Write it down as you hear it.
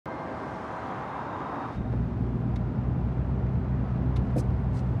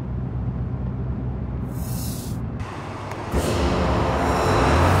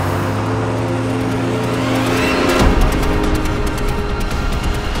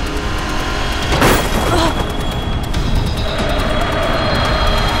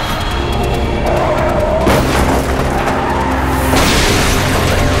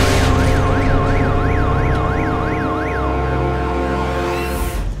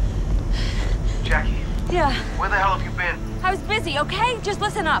Yeah. Where the hell have you been? I was busy, okay? Just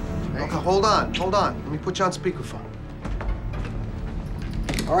listen up. Okay, hold on. Let me put you on speakerphone.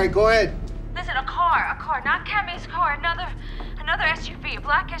 All right, go ahead. Listen, a car, not Cammy's car, another SUV, a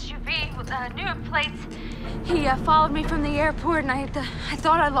black SUV with New York plates. He followed me from the airport, and I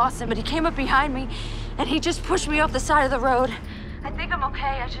thought I lost him, but he came up behind me, and he just pushed me off the side of the road. I think I'm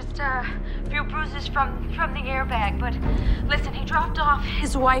okay. I just a few bruises from the airbag. But listen, he dropped off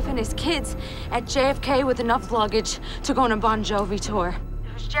his wife and his kids at JFK with enough luggage to go on a Bon Jovi tour.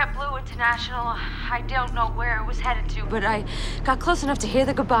 It was JetBlue International. I don't know where it was headed to, but I got close enough to hear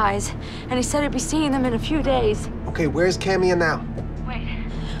the goodbyes, and he said he'd be seeing them in a few days. Okay, where's Cammy now? Wait,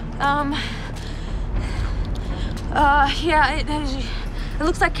 yeah, it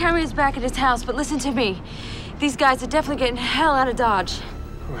looks like Cammy is back at his house, but listen to me. These guys are definitely getting the hell out of Dodge.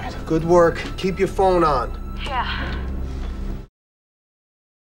 All right, good work. Keep your phone on. Yeah.